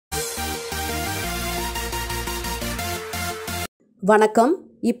வணக்கம்.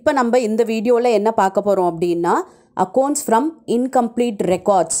 இப்போ நம்ம இந்த வீடியோவில் என்ன பார்க்க போகிறோம் அப்படின்னா அக்கௌண்ட்ஸ் ஃப்ரம் இன்கம்ப்ளீட்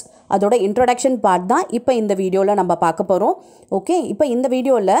ரெக்கார்ட்ஸ் அதோட இன்ட்ரடக்ஷன் பார்ட் தான் இப்போ இந்த வீடியோவில் நம்ம பார்க்க போகிறோம். ஓகே, இப்போ இந்த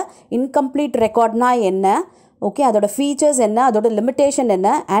வீடியோவில் இன்கம்ப்ளீட் ரெக்கார்ட்னா என்ன, ஓகே, அதோட ஃபீச்சர்ஸ் என்ன, அதோட லிமிட்டேஷன் என்ன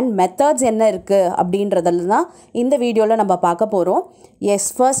அண்ட் மெத்தட்ஸ் என்ன இருக்குது அப்படின்றதில் தான் இந்த வீடியோவில் நம்ம பார்க்க போகிறோம்.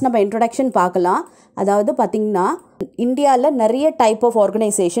 ஃபர்ஸ்ட் நம்ம இன்ட்ரடக்ஷன் பார்க்கலாம். அதாவது பார்த்திங்கன்னா இந்தியாவில் நிறைய டைப் ஆஃப்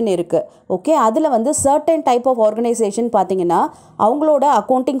ஆர்கனைசேஷன் இருக்குது. ஓகே, அதில் வந்து சர்டன் டைப் ஆஃப் ஆர்கனைசேஷன் பார்த்திங்கன்னா அவங்களோட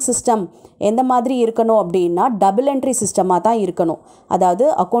அக்கௌண்டிங் சிஸ்டம் எந்த மாதிரி இருக்கணும் அப்படின்னா டபுள் என்ட்ரி சிஸ்டமாக தான் இருக்கணும். அதாவது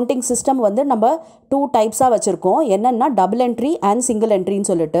அக்கௌண்டிங் சிஸ்டம் வந்து நம்ம 2 டைப்ஸாக வச்சுருக்கோம். என்னென்னா டபுள் என்ட்ரி அண்ட் சிங்கிள் என்ட்ரின்னு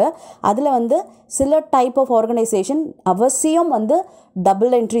சொல்லிட்டு. அதில் வந்து சில டைப் ஆஃப் ஆர்கனைசேஷன் அவசியம் வந்து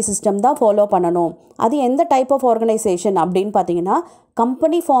டபுள் என்ட்ரி சிஸ்டம் தான் ஃபாலோ பண்ணணும். அது எந்த டைப் ஆஃப் ஆர்கனைசேஷன் அப்படின்னு பார்த்தீங்கன்னா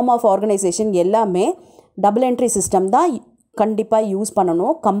கம்பெனி ஃபார்ம் ஆஃப் ஆர்கனைசேஷன் எல்லாமே டபுள் என்ட்ரி சிஸ்டம் தான் கண்டிப்பாக யூஸ்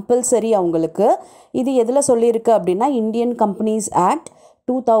பண்ணணும், கம்பல்சரி அவங்களுக்கு. இது எதில் சொல்லியிருக்கு அப்படின்னா Indian companies act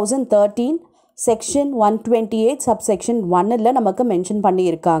 2013 section 128 subsection 1 நமக்கு மென்ஷன்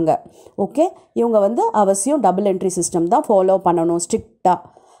பண்ணியிருக்காங்க. ஓகே, இவங்க வந்து அவசியம் டபுள் என்ட்ரி சிஸ்டம் தான் ஃபாலோ பண்ணணும் ஸ்ட்ரிக்டாக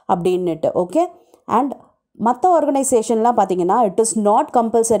அப்படின்னுட்டு. ஓகே, அண்ட் மற்ற ஆர்கனைசேஷன்லாம் பார்த்தீங்கன்னா it is not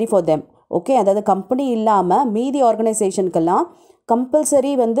compulsory for them. Okay, அதாவது கம்பெனி இல்லாமல் மீதி ஆர்கனைசேஷனுக்கெல்லாம்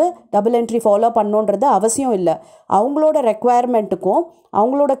கம்பல்சரி வந்து டபுள் என்ட்ரி ஃபாலோ பண்ணணுன்றது அவசியம் இல்லை. அவங்களோட ரெக்குவயர்மெண்ட்டுக்கும்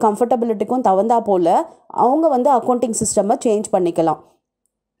அவங்களோட கம்ஃபர்டபிலிட்டிக்கும் தகுந்தா போல் அவங்க வந்து அக்கௌண்டிங் சிஸ்டமை சேஞ்ச் பண்ணிக்கலாம்.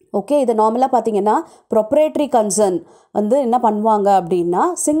 ஓகே, இது நார்மலாக பார்த்தீங்கன்னா ப்ரொப்ரேட்டரி கன்சர்ன் வந்து என்ன பண்ணுவாங்க அப்படின்னா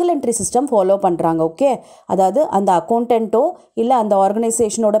சிங்கிள் என்ட்ரி சிஸ்டம் ஃபாலோ பண்ணுறாங்க. ஓகே, அதாவது அந்த அக்கௌண்டண்ட்டோ இல்லை அந்த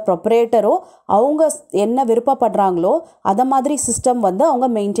ஆர்கனைசேஷனோட ப்ரொப்ரேட்டரோ அவங்க என்ன விருப்பப்படுறாங்களோ அதை மாதிரி சிஸ்டம் வந்து அவங்க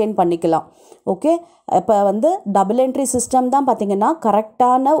மெயின்டைன் பண்ணிக்கலாம். ஓகே, இப்போ வந்து டபுள் என்ட்ரி சிஸ்டம் தான் பார்த்திங்கன்னா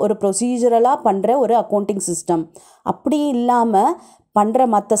கரெக்டான ஒரு ப்ரொசீஜரலாக பண்ணுற ஒரு அக்கௌண்டிங் சிஸ்டம். அப்படி இல்லாமல் பண்ணுற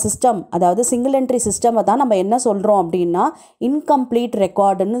மற்ற சிஸ்டம், அதாவது சிங்கிள் என்ட்ரி சிஸ்டமை தான் நம்ம என்ன சொல்கிறோம் அப்படின்னா இன்கம்ப்ளீட்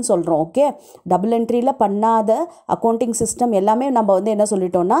ரெக்கார்டுன்னு சொல்கிறோம். ஓகே, டபுள் என்ட்ரியில் பண்ணாத அக்கௌண்டிங் சிஸ்டம் எல்லாமே நம்ம வந்து என்ன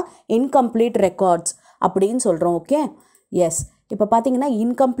சொல்லிட்டோம்னா இன்கம்ப்ளீட் ரெக்கார்ட்ஸ் அப்படின்னு சொல்கிறோம். ஓகே, இப்போ பார்த்தீங்கன்னா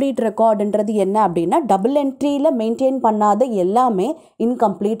இன்கம்ப்ளீட் ரெக்கார்டுன்றது என்ன அப்படின்னா டபுள் என்ட்ரியில் மெயின்டைன் பண்ணாத எல்லாமே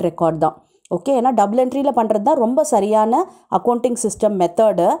இன்கம்ப்ளீட் ரெக்கார்ட் தான். ஓகே, ஏன்னா டபுள் என்ட்ரியில் பண்ணுறது தான் ரொம்ப சரியான அக்கௌண்டிங் சிஸ்டம்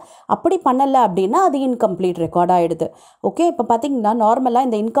மெத்தடு. அப்படி பண்ணலை அப்படின்னா அது இன்கம்ப்ளீட் ரெக்கார்ட் ஆகிடுது. ஓகே, இப்போ பார்த்திங்கன்னா நார்மலாக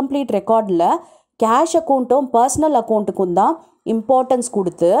இந்த இன்கம்ப்ளீட் ரெக்கார்டில் கேஷ் அக்கௌண்ட்டும் பர்சனல் அக்கௌண்ட்டுக்கும் தான் இம்பார்ட்டன்ஸ்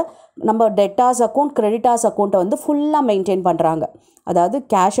கொடுத்து நம்ம டெட்டார்ஸ் அக்கௌண்ட் கிரெடிட்டார்ஸ் அக்கௌண்ட்டை வந்து ஃபுல்லாக மெயின்டைன் பண்ணுறாங்க. அதாவது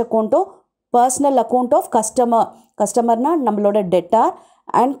கேஷ் அக்கௌண்ட்டும் பர்சனல் அக்கௌண்ட் ஆஃப் கஸ்டமர்னால் நம்மளோட டெட்டார்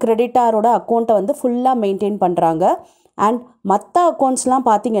அண்ட் கிரெடிட்டாரோட அக்கௌண்ட்டை வந்து ஃபுல்லாக மெயின்டைன் பண்ணுறாங்க. அண்ட் மற்ற அக்கௌண்ட்ஸ்லாம்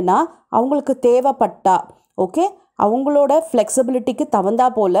பார்த்திங்கன்னா அவங்களுக்கு தேவைப்பட்டா ஓகே அவங்களோட ஃப்ளெக்சிபிலிட்டிக்கு தகுந்தா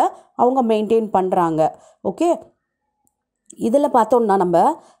போல் அவங்க மெயின்டைன் பண்ணுறாங்க. ஓகே, இதில் பார்த்தோம்னா நம்ம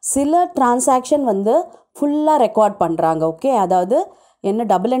சில டிரான்சாக்ஷன் வந்து ஃபுல்லாக ரெக்கார்ட் பண்ணுறாங்க. ஓகே, அதாவது என்ன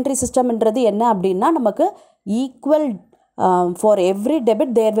டபுள் என்ட்ரி சிஸ்டம்ன்றது என்ன அப்படின்னா நமக்கு equal for every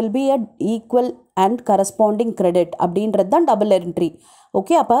debit there will be a equal and corresponding credit அப்படின்றது தான் டபுள் என்ட்ரி.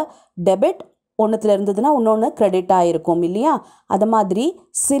 ஓகே, அப்போ டெபிட் ஒன்றுத்தில் இருந்ததுன்னா இன்னொன்று கிரெடிட் ஆகிருக்கும் இல்லையா. அது மாதிரி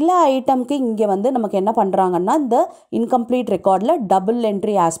சில ஐட்டம்க்கு இங்கே வந்து நமக்கு என்ன பண்ணுறாங்கன்னா இந்த இன்கம்ப்ளீட் ரெக்கார்டில் டபுள்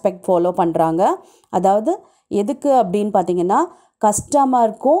என்ட்ரி ஆஸ்பெக்ட் ஃபாலோ பண்ணுறாங்க. அதாவது எதுக்கு அப்படின்னு பார்த்தீங்கன்னா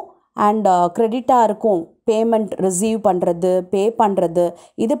கஸ்டமருக்கும் அண்ட் கிரெடிட்டாருக்கும் பேமெண்ட் ரிசீவ் பண்ணுறது பே பண்ணுறது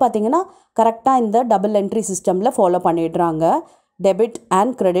இது பார்த்திங்கன்னா கரெக்டாக இந்த டபுள் என்ட்ரி சிஸ்டமில் ஃபாலோ பண்ணிடுறாங்க. டெபிட்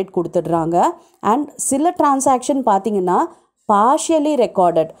அண்ட் கிரெடிட் கொடுத்துடுறாங்க. அண்ட் சில டிரான்சாக்ஷன் பார்த்திங்கன்னா partially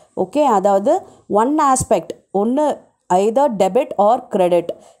recorded. ஓகே, அதாவது ஒன் ஆஸ்பெக்ட் ஒன்று either டெபிட் ஆர் கிரெடிட்.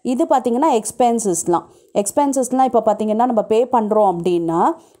 இது பார்த்திங்கன்னா எக்ஸ்பென்சஸ்லாம் இப்போ பார்த்திங்கன்னா நம்ம பே பண்ணுறோம் அப்படின்னா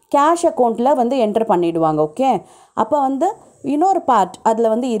கேஷ் அக்கௌண்ட்டில் வந்து என்டர் பண்ணிவிடுவாங்க. ஓகே, அப்போ வந்து இன்னொரு பார்ட்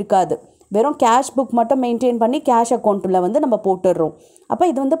அதில் வந்து இருக்காது, வெறும் கேஷ் புக் மட்டும் மெயின்டைன் பண்ணி கேஷ் அக்கௌண்ட்டில் வந்து நம்ம போட்டுடுறோம். அப்போ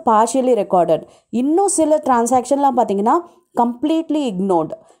இது வந்து partially recorded. இன்னும் சில டிரான்சாக்ஷன்லாம் பார்த்திங்கன்னா கம்ப்ளீட்லி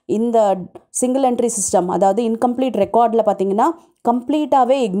இக்னோர்டு. இந்த சிங்கிள் என்ட்ரி சிஸ்டம் அதாவது இன்கம்ப்ளீட் ரெக்கார்டில் பார்த்திங்கன்னா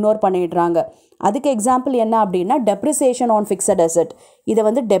கம்ப்ளீட்டாகவே இக்னோர் பண்ணிடுறாங்க. அதுக்கு எக்ஸாம்பிள் என்ன அப்படின்னா டெப்ரிசியேஷன் ஆன் ஃபிக்ஸட் அசெட். இதை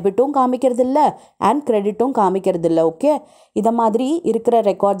வந்து டெபிட்டும் காமிக்கிறது இல்லை அண்ட் கிரெடிட்டும் காமிக்கிறது இல்லை. ஓகே, இதை மாதிரி இருக்கிற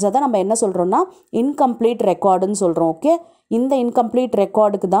ரெக்கார்ட்ஸை தான் நம்ம என்ன சொல்கிறோன்னா இன்கம்ப்ளீட் ரெக்கார்டுன்னு சொல்கிறோம். ஓகே, இந்த இன்கம்ப்ளீட்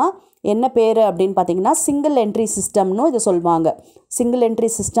ரெக்கார்டுக்கு தான் என்ன பேர் அப்படின்னு பார்த்தீங்கன்னா சிங்கிள் என்ட்ரி சிஸ்டம்னு இதை சொல்லுவாங்க. Single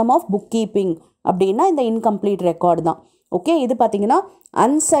entry system of book keeping அப்படின்னா இந்த இன்கம்ப்ளீட் ரெக்கார்டு தான். ஓகே, இது பார்த்திங்கன்னா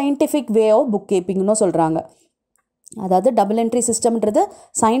அன்சைன்டிஃபிக் வே ஆஃப் புக் கீப்பிங்னு சொல்கிறாங்க. அதாவது டபுள் என்ட்ரி சிஸ்டம்ன்றது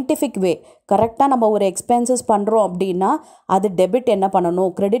சயின்டிஃபிக் வே. கரெக்டாக நம்ம ஒரு எக்ஸ்பென்சஸ் பண்ணுறோம் அப்படின்னா அது டெபிட் என்ன பண்ணணும்,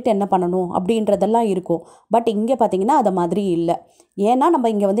 கிரெடிட் என்ன பண்ணணும் அப்படின்றதெல்லாம் இருக்கும். பட் இங்கே பார்த்திங்கன்னா அது மாதிரி இல்லை. ஏன்னா நம்ம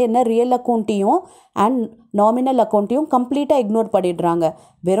இங்கே வந்து என்ன ரியல் அக்கௌண்ட்டையும் அண்ட் நாமினல் அக்கௌண்ட்டையும் கம்ப்ளீட்டாக இக்னோர் பண்ணிடுறாங்க.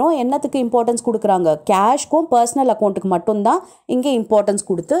 வெறும் என்னத்துக்கு இம்பார்ட்டன்ஸ் கொடுக்குறாங்க, கேஷ்க்கும் பர்சனல் அக்கௌண்ட்டுக்கு மட்டும்தான் இங்கே இம்பார்ட்டன்ஸ்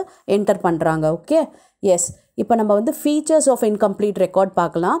கொடுத்து என்டர் பண்ணுறாங்க. Okay, S. இப்போ நம்ம வந்து ஃபீச்சர்ஸ் ஆஃப் இன்கம்ப்ளீட் ரெக்கார்ட்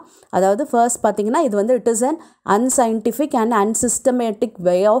பார்க்கலாம். அதாவது ஃபர்ஸ்ட் பார்த்திங்கன்னா இது வந்து it is an unscientific and unsystematic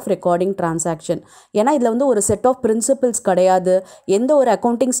way of recording transaction. ஏன்னா இதில் வந்து ஒரு செட் ஆஃப் பிரின்சிபிள்ஸ் கிடையாது, எந்த ஒரு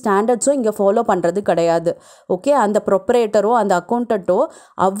அக்கௌண்டிங் ஸ்டாண்டர்ட்ஸும் இங்கே ஃபாலோ பண்ணுறது கிடையாது. ஓகே, அந்த ப்ரொப்ரேட்டரோ அந்த அக்கௌண்டண்ட்டோ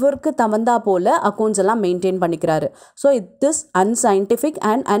அவருக்கு தகுந்தா போல் அக்கௌண்ட்ஸ் எல்லாம் மெயின்டைன் பண்ணிக்கிறாரு. So it is unscientific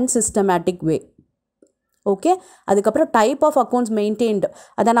and unsystematic way. Okay, அதுக்கப்புறம் டைப் ஆஃப் அக்கௌண்ட்ஸ் மெயின்டைன்டு.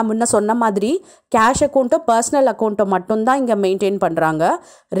 அதை நான் முன்ன சொன்ன மாதிரி கேஷ் அக்கௌண்ட்டோ பர்சனல் அக்கௌண்ட்டோ மட்டும்தான் இங்கே மெயின்டைன் பண்ணுறாங்க.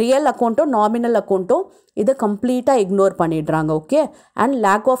 ரியல் அக்கௌண்ட்டோ நாமினல் அக்கௌண்ட்டோ இதை கம்ப்ளீட்டாக இக்னோர் பண்ணிடுறாங்க. Okay, and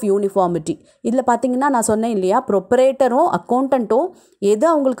lack of uniformity. இதில் பார்த்தீங்கன்னா நான் சொன்னேன் இல்லையா, ப்ரொப்ரேட்டரும் அக்கௌண்டண்ட்டும் எது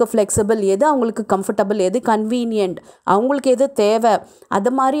அவங்களுக்கு ஃப்ளெக்சிபிள், எது அவங்களுக்கு கம்ஃபர்டபுள், எது கன்வீனியன்ட், அவங்களுக்கு எது தேவை,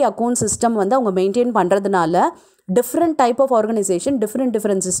 அது மாதிரி அக்கௌண்ட் சிஸ்டம் வந்து அவங்க மெயின்டைன் பண்ணுறதுனால different type of organisation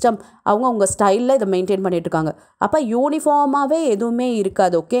different system அவங்க ஸ்டைலில் இதை மெயின்டைன் பண்ணிகிட்ருக்காங்க. அப்போ யூனிஃபார்மாகவே எதுவுமே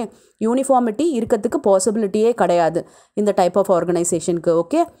இருக்காது. ஓகே, யூனிஃபார்மிட்டி இருக்கிறதுக்கு பாசிபிலிட்டியே கிடையாது இந்த டைப் ஆஃப் ஆர்கனைசேஷனுக்கு.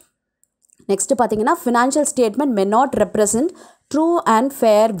 ஓகே, நெக்ஸ்ட்டு பார்த்தீங்கன்னா financial statement may not represent true and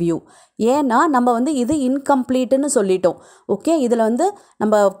fair view. ஏன்னா நம்ம வந்து இது இன்கம்ப்ளீட்டுன்னு சொல்லிட்டோம். ஓகே, இதில் வந்து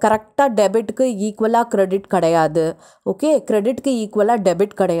நம்ம கரெக்டாக டெபிட்டுக்கு ஈக்குவலாக கிரெடிட் கிடையாது. ஓகே, கிரெடிட்க்கு ஈக்குவலாக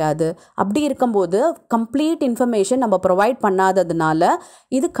டெபிட் கிடையாது. அப்படி இருக்கும்போது கம்ப்ளீட் இன்ஃபர்மேஷன் நம்ம ப்ரொவைட் பண்ணாததுனால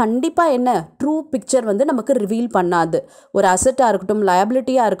இது கண்டிப்பாக என்ன ட்ரூ பிக்சர் வந்து நமக்கு ரிவீல் பண்ணாது. ஒரு அசட்டாக இருக்கட்டும்,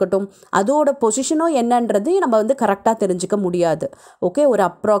 லயபிலிட்டியாக இருக்கட்டும், அதோட பொசிஷனும் என்னன்றது நம்ம வந்து கரெக்டாக தெரிஞ்சிக்க முடியாது. ஓகே, ஒரு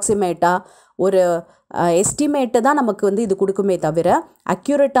அப்ராக்சிமேட்டாக ஒரு எஸ்டிமேட்டு தான் நமக்கு வந்து இது கொடுக்குமே தவிர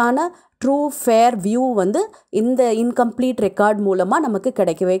அக்யூரேட்டான ட்ரூ ஃபேர் வியூ வந்து இந்த இன்கம்ப்ளீட் ரெக்கார்ட் மூலமாக நமக்கு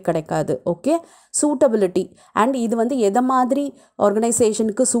கிடைக்கவே கிடைக்காது. ஓகே, சூட்டபிலிட்டி அண்ட் இது வந்து எதை மாதிரி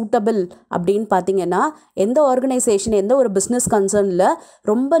ஆர்கனைசேஷனுக்கு சூட்டபிள் அப்படின்னு பார்த்தீங்கன்னா, எந்த ஆர்கனைசேஷன் எந்த ஒரு பிஸ்னஸ் கன்சர்னில்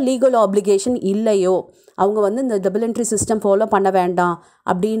ரொம்ப லீகல் ஆப்ளிகேஷன் இல்லையோ, அவங்க வந்து இந்த டபுள் என்ட்ரி சிஸ்டம் ஃபாலோ பண்ண வேண்டாம்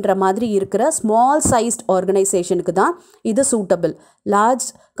அப்படின்ற மாதிரி இருக்கிற ஸ்மால் சைஸ்ட் ஆர்கனைசேஷனுக்கு தான் இது suitable. Large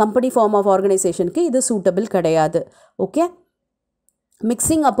company form of ஆர்கனைசேஷனுக்கு இது சூட்டபிள் கிடையாது. Okay,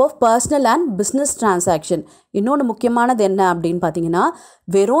 mixing up of personal and business transaction. இன்னொன்று முக்கியமானது என்ன அப்படின்னு பார்த்தீங்கன்னா,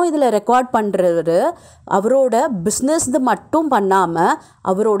 வெறும் இதில் ரெக்கார்ட் பண்ணுறவர் அவரோட பிஸ்னஸ் மட்டும் பண்ணாமல்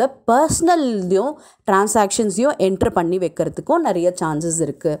அவரோட பர்சனல்லையும் டிரான்சாக்ஷன்ஸையும் என்டர் பண்ணி வைக்கிறதுக்கும் நிறைய சான்சஸ்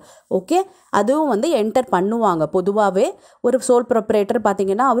இருக்குது. ஓகே, அதுவும் வந்து என்டர் பண்ணுவாங்க. பொதுவாகவே ஒரு சோல் ப்ரொப்ரேட்டர்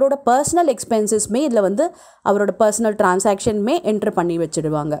பார்த்தீங்கன்னா அவரோட பர்சனல் எக்ஸ்பென்சஸ்மே இதில் வந்து அவரோட பர்சனல் டிரான்சாக்ஷன்மே என்டர் பண்ணி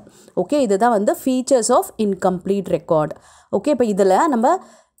வச்சுடுவாங்க. ஓகே, இதுதான் வந்து features of incomplete record. Okay, இப்போ இதில் நம்ம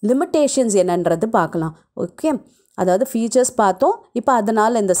லிமிட்டேஷன்ஸ் என்னன்றது பார்க்கலாம். ஓகே, அதாவது ஃபீச்சர்ஸ் பார்த்தோம். இப்போ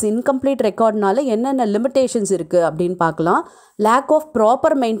அதனால் இந்த இன்கம்ப்ளீட் ரெக்கார்ட்னால என்னென்ன லிமிட்டேஷன்ஸ் இருக்குது அப்படின்னு பார்க்கலாம். Lack of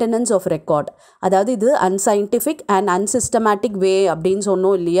proper maintenance of record. அதாவது இது அன்சைன்டிஃபிக் அண்ட் அன்சிஸ்டமேட்டிக் வே அப்படின்னு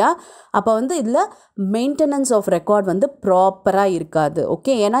சொன்னோம் இல்லையா. அப்போ வந்து இதில் மெயின்டெனன்ஸ் ஆஃப் ரெக்கார்ட் வந்து ப்ராப்பராக இருக்காது.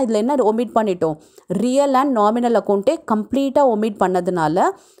 ஓகே, ஏன்னா இதில் என்ன ஒமிட் பண்ணிட்டோம், ரியல் அண்ட் நாமினல் அக்கௌண்ட்டே கம்ப்ளீட்டாக ஒமிட்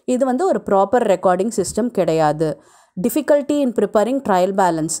பண்ணதுனால இது வந்து ஒரு ப்ராப்பர் ரெக்கார்டிங் சிஸ்டம் கிடையாது. டிஃபிகல்ட்டி இன் ப்ரிப்பேரிங் ட்ரையல்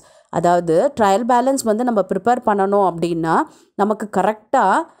பேலன்ஸ். அதாவது ட்ரையல் பேலன்ஸ் வந்து நம்ம ப்ரிப்பேர் பண்ணணும் அப்படின்னா நமக்கு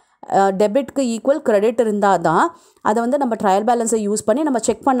கரெக்டாக டெபிட்க்கு ஈக்குவல் கிரெடிட் இருந்தால் தான் அதை வந்து நம்ம ட்ரையல் பேலன்ஸை யூஸ் பண்ணி நம்ம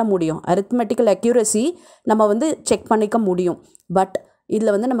செக் பண்ண முடியும். அரித்மெட்டிக்கல் அக்யூரசி நம்ம வந்து செக் பண்ணிக்க முடியும். பட்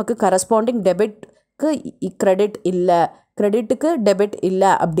இதில் வந்து நமக்கு கரஸ்பாண்டிங் டெபிட்க்கு கிரெடிட் இல்லை, கிரெடிட்டுக்கு டெபிட்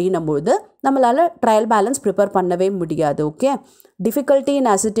இல்லை அப்படின்னும்போது நம்மளால் ட்ரையல் பேலன்ஸ் ப்ரிப்பேர் பண்ணவே முடியாது. Okay, difficulty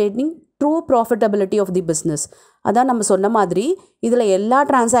in அசிட்டேட்டிங் true profitability of the business. அதான் நம்ம சொன்ன மாதிரி இதில் எல்லா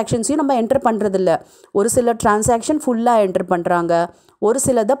டிரான்சாக்ஷன்ஸையும் நம்ம என்டர் பண்ணுறதில்ல. ஒரு சில டிரான்சாக்ஷன் ஃபுல்லாக என்டர் பண்ணுறாங்க, ஒரு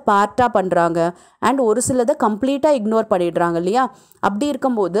சிலதை பார்ட்டாக பண்ணுறாங்க அண்ட் ஒரு சிலதை கம்ப்ளீட்டாக இக்னோர் பண்ணிடுறாங்க இல்லையா. அப்படி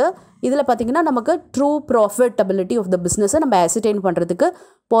இருக்கும்போது இதில் பார்த்திங்கன்னா நமக்கு ட்ரூ ப்ராஃபிட்டபிலிட்டி ஆஃப் த பிஸ்னஸை நம்ம அசிட்டைன் பண்ணுறதுக்கு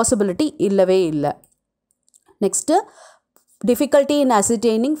பாசிபிலிட்டி இல்லவே இல்லை. நெக்ஸ்ட்டு டிஃபிகல்ட்டி இன்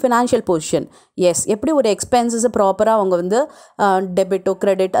அசிட்டைனிங் ஃபினான்ஷியல் பொசிஷன். எஸ், எப்படி ஒரு எக்ஸ்பென்சஸை ப்ராப்பராக அவங்க வந்து டெபிட்டோ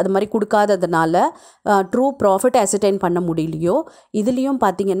கிரெடிட் அது மாதிரி கொடுக்காததுனால ட்ரூ ப்ராஃபிட் அசிட்டைன் பண்ண முடியலையோ, இதுலேயும்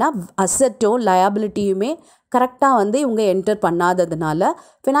பார்த்திங்கன்னா அசட்டோ லயபிலிட்டியுமே கரெக்டாக வந்து இவங்க என்டர் பண்ணாததுனால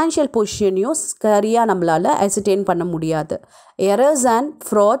ஃபினான்ஷியல் பொசிஷனையும் சரியாக நம்மளால் அசர்டைன் பண்ண முடியாது. Errors and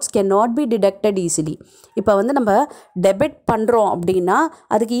frauds can not be detected easily. இப்போ வந்து நம்ம டெபிட் பண்ணுறோம் அப்படின்னா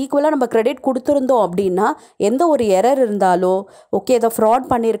அதுக்கு ஈக்குவலாக நம்ம கிரெடிட் கொடுத்துருந்தோம் அப்படின்னா எந்த ஒரு எரர் இருந்தாலோ ஓகே ஏதோ ஃப்ராட்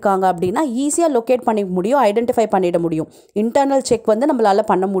பண்ணியிருக்காங்க அப்படின்னா ஈஸியாக லொக்கேட் பண்ணிக்க முடியும், ஐடென்டிஃபை பண்ணிட முடியும். இன்டர்னல் செக் வந்து நம்மளால்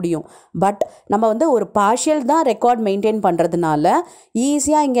பண்ண முடியும். பட் நம்ம வந்து ஒரு பார்ஷியல் தான் ரெக்கார்ட் மெயின்டைன் பண்ணுறதுனால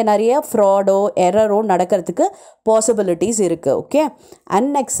ஈஸியாக இங்கே நிறைய ஃப்ராடோ எரரோ நடக்கிறதுக்கு பாசிபிலிட்டிஸ் இருக்குது. Okay,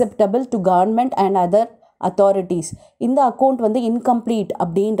 unacceptable to government and other authorities. இந்த அக்கௌண்ட் வந்து இன்கம்ப்ளீட்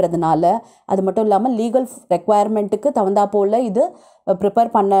அப்படின்றதுனால அது மட்டும் இல்லாமல் லீகல் ரெக்குவயர்மெண்ட்டுக்கு தகுந்தா போல் இது ப்ரிப்பேர்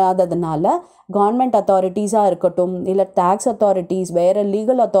பண்ணாததுனால கவர்மெண்ட் அத்தாரிட்டிஸாக இருக்கட்டும் இல்லை டேக்ஸ் அத்தாரிட்டிஸ் வேறு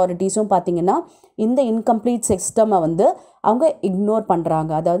லீகல் அத்தாரிட்டிஸும் பார்த்திங்கன்னா இந்த இன்கம்ப்ளீட் சிஸ்டமை வந்து அவங்க இக்னோர்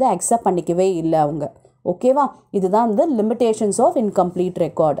பண்ணுறாங்க, அதாவது அக்செப்ட் பண்ணிக்கவே இல்லை அவங்க. ஓகேவா, இதுதான் வந்து லிமிட்டேஷன்ஸ் ஆஃப் இன்கம்ப்ளீட்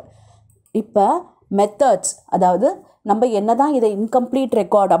ரெக்கார்டு. இப்போ மெத்தட்ஸ், அதாவது நம்ம என்ன தான் இதை இன்கம்ப்ளீட்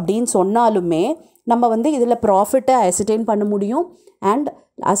ரெக்கார்ட் அப்படின்னு சொன்னாலுமே நம்ம வந்து இதில் ப்ராஃபிட்டை அசர்டைன் பண்ண முடியும் அண்ட்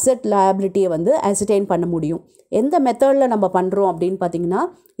அசெட் லயபிலிட்டியை வந்து அசர்டைன் பண்ண முடியும். எந்த மெத்தடில் நம்ம பண்ணுறோம் அப்படின்னு பார்த்திங்கன்னா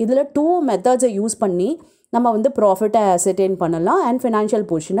இதில் 2 மெத்தட்ஸை யூஸ் பண்ணி நம்ம வந்து ப்ராஃபிட்டை அசர்டைன் பண்ணலாம் அண்ட் ஃபினான்ஷியல்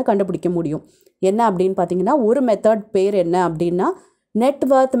பொசிஷனை கண்டுபிடிக்க முடியும். என்ன அப்படின்னு பார்த்திங்கன்னா ஒரு மெத்தட் பேர் என்ன அப்படின்னா நெட்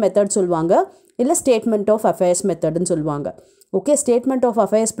வர்த் மெத்தட் சொல்லுவாங்க, இல்லை ஸ்டேட்மெண்ட் ஆஃப் அஃபேர்ஸ் மெத்தட்னு சொல்லுவாங்க. Okay, statement of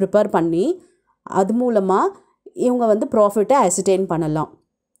affairs prepare பண்ணி அது மூலமாக இவங்க வந்து ப்ராஃபிட்டை அசர்டைன் பண்ணலாம்.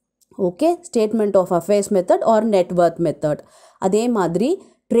 Okay, statement of affairs method R net worth method. அதே மாதிரி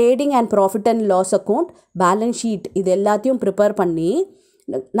trading and profit and loss account, balance sheet இது எல்லாத்தையும் ப்ரிப்பேர் பண்ணி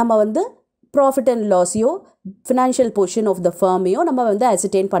நம்ம வந்து profit and லாஸையோ financial position of the ஃபர்மையோ நம்ம வந்து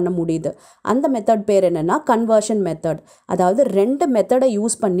அசர்டைன் பண்ண முடியுது. அந்த மெத்தட் பேர் என்னென்னா கன்வர்ஷன் மெத்தட். அதாவது 2 மெத்தடை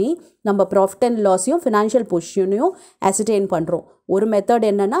யூஸ் பண்ணி நம்ம ப்ராஃபிட் அண்ட் லாஸையும் ஃபினான்ஷியல் பொசிஷனையும் அசர்டைன் பண்ணுறோம். ஒரு மெத்தட்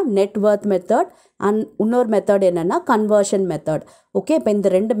என்னென்னா நெட் வர்த் மெத்தட் அண்ட் இன்னொரு மெத்தட் என்னென்னா கன்வர்ஷன் மெத்தட். ஓகே, இப்போ இந்த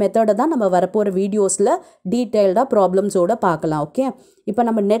 2 மெத்தடை தான் நம்ம வரப்போகிற வீடியோஸில் டீட்டெயில்டாக ப்ராப்ளம்ஸோடு பார்க்கலாம். ஓகே, இப்போ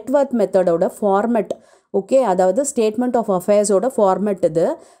நம்ம நெட் வர்த் மெத்தடோட ஃபார்மெட், ஓகே, அதாவது ஸ்டேட்மெண்ட் ஆஃப் அஃபேர்ஸோட ஃபார்மெட் இது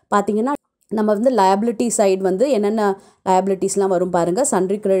பார்த்திங்கன்னா நம்ம வந்து லயபிலிட்டி சைடு வந்து என்னென்ன லயபிலிட்டிஸ்லாம் வரும் பாருங்கள்.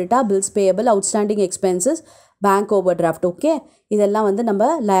 Sundry கிரெடிட்டா, bills payable, outstanding expenses, bank over draft. Okay, இதெல்லாம் வந்து நம்ம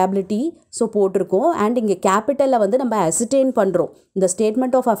லயபிலிட்டி ஸோ போட்டிருக்கோம். அண்ட் இங்கே கேபிட்டலில் வந்து நம்ம அசர்டைன் பண்ணுறோம். இந்த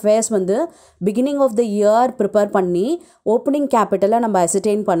ஸ்டேட்மெண்ட் ஆஃப் அஃபேர்ஸ் வந்து beginning of the year prepare பண்ணி ஓப்பனிங் கேபிட்டலை நம்ம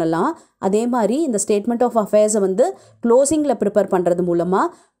அசர்டைன் பண்ணலாம். அதே மாதிரி இந்த ஸ்டேட்மெண்ட் ஆஃப் அஃபேர்ஸை வந்து க்ளோசிங்கில் ப்ரிப்பேர் பண்ணுறது மூலமாக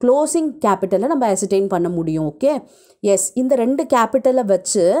க்ளோசிங் கேபிட்டலை நம்ம அசர்டைன் பண்ண முடியும். ஓகே, எஸ், இந்த 2 கேபிட்டலை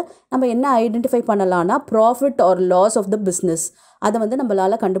வச்சு நம்ம என்ன ஐடென்டிஃபை பண்ணலான்னா profit R loss of the business அதை வந்து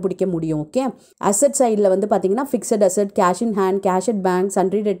நம்மளால் கண்டுபிடிக்க முடியும். ஓகே, அசட் சைடில் வந்து பார்த்திங்கன்னா fixed asset, cash in hand, cash at bank,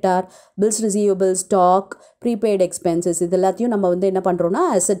 sundry debtor, bills receivable, stock, prepaid expenses இது எல்லாத்தையும் நம்ம வந்து என்ன பண்ணுறோன்னா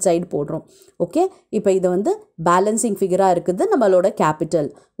அசட் சைடு போடுறோம். ஓகே, இப்போ இது வந்து பேலன்சிங் ஃபிகராக இருக்குது நம்மளோட கேபிட்டல்.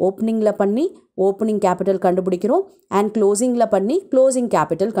 ஓப்பனிங்கில் பண்ணி ஓப்பனிங் கேபிட்டல் கண்டுபிடிக்கிறோம் அண்ட் க்ளோசிங்கில் பண்ணி க்ளோசிங்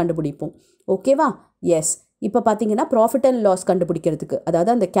கேபிட்டல் கண்டுபிடிப்போம். ஓகேவா, எஸ். இப்போ பார்த்தீங்கன்னா ப்ராஃபிட் அண்ட் லாஸ் கண்டுபிடிக்கிறதுக்கு, அதாவது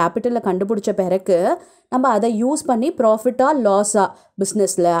அந்த கேபிட்டலில் கண்டுபிடிச்ச பிறகு நம்ம அதை யூஸ் பண்ணி ப்ராஃபிட்டாக லாஸாக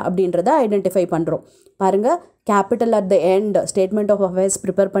பிஸ்னஸில் அப்படின்றத ஐடென்டிஃபை பண்ணுறோம். பாருங்கள், capital at the end statement of affairs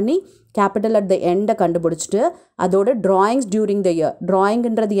prepare பண்ணி கேபிட்டல் அட் த எண்டை கண்டுபிடிச்சிட்டு அதோட ட்ராயிங்ஸ் டியூரிங் த இயர்.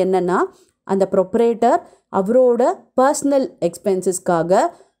 ட்ராயிங்ன்றது என்னென்னா அந்த ப்ரொப்ரேட்டர் அவரோட பர்சனல் எக்ஸ்பென்சஸ்க்காக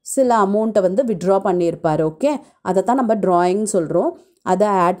சில அமௌண்ட்டை வந்து வித்ட்ரா பண்ணியிருப்பார். ஓகே, அதை தான் நம்ம ட்ராயிங் சொல்கிறோம். அதை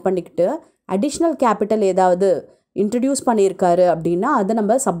ஆட் பண்ணிக்கிட்டு அடிஷ்னல் கேபிட்டல் ஏதாவது இன்ட்ரடியூஸ் பண்ணியிருக்காரு அப்படின்னா அதை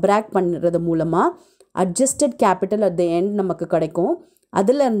நம்ம சப்ராக்ட் பண்ணுறது மூலமாக adjusted capital at the end நமக்கு கிடைக்கும்.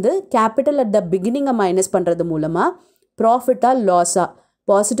 அதுலேருந்து கேபிட்டல் அட் த பிகினிங்கை மைனஸ் பண்ணுறது மூலமாக ப்ராஃபிட்டாக லாஸாக,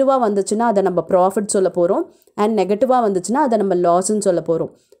 பாசிட்டிவாக வந்துச்சுன்னா அதை நம்ம ப்ராஃபிட் சொல்ல போகிறோம் அண்ட் நெகட்டிவாக வந்துச்சுன்னா அதை நம்ம லாஸ்ன்னு சொல்ல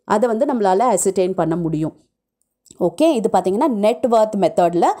போகிறோம். அதை வந்து நம்மளால் அசர்டைன் பண்ண முடியும். ஓகே, இது பார்த்திங்கன்னா நெட் வர்த்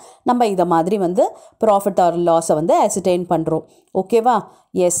மெத்தடில் நம்ம இதை மாதிரி வந்து ப்ராஃபிட் ஆர் லாஸை வந்து அசர்டைன் பண்ணுறோம். ஓகேவா,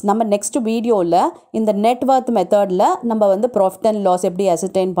 எஸ். நம்ம நெக்ஸ்ட் வீடியோவில் இந்த நெட் வர்த் மெத்தடில் நம்ம வந்து ப்ராஃபிட் அண்ட் லாஸ் எப்படி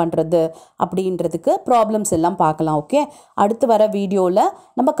அசர்டைன் பண்ணுறது அப்படின்றதுக்கு ப்ராப்ளம்ஸ் எல்லாம் பார்க்கலாம். ஓகே, அடுத்து வர வீடியோவில்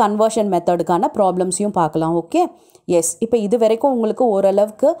நம்ம கன்வர்ஷன் மெத்தடுக்கான ப்ராப்ளம்ஸையும் பார்க்கலாம். Okay, S. இப்போ இது வரைக்கும் உங்களுக்கு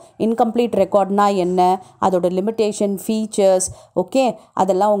ஓரளவுக்கு இன்கம்ப்ளீட் ரெக்கார்ட்னா என்ன, அதோட லிமிட்டேஷன், ஃபீச்சர்ஸ், ஓகே,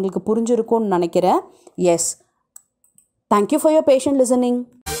 அதெல்லாம் உங்களுக்கு புரிஞ்சிருக்கும்னு நினைக்கிறேன். S. Thank you for your patient listening.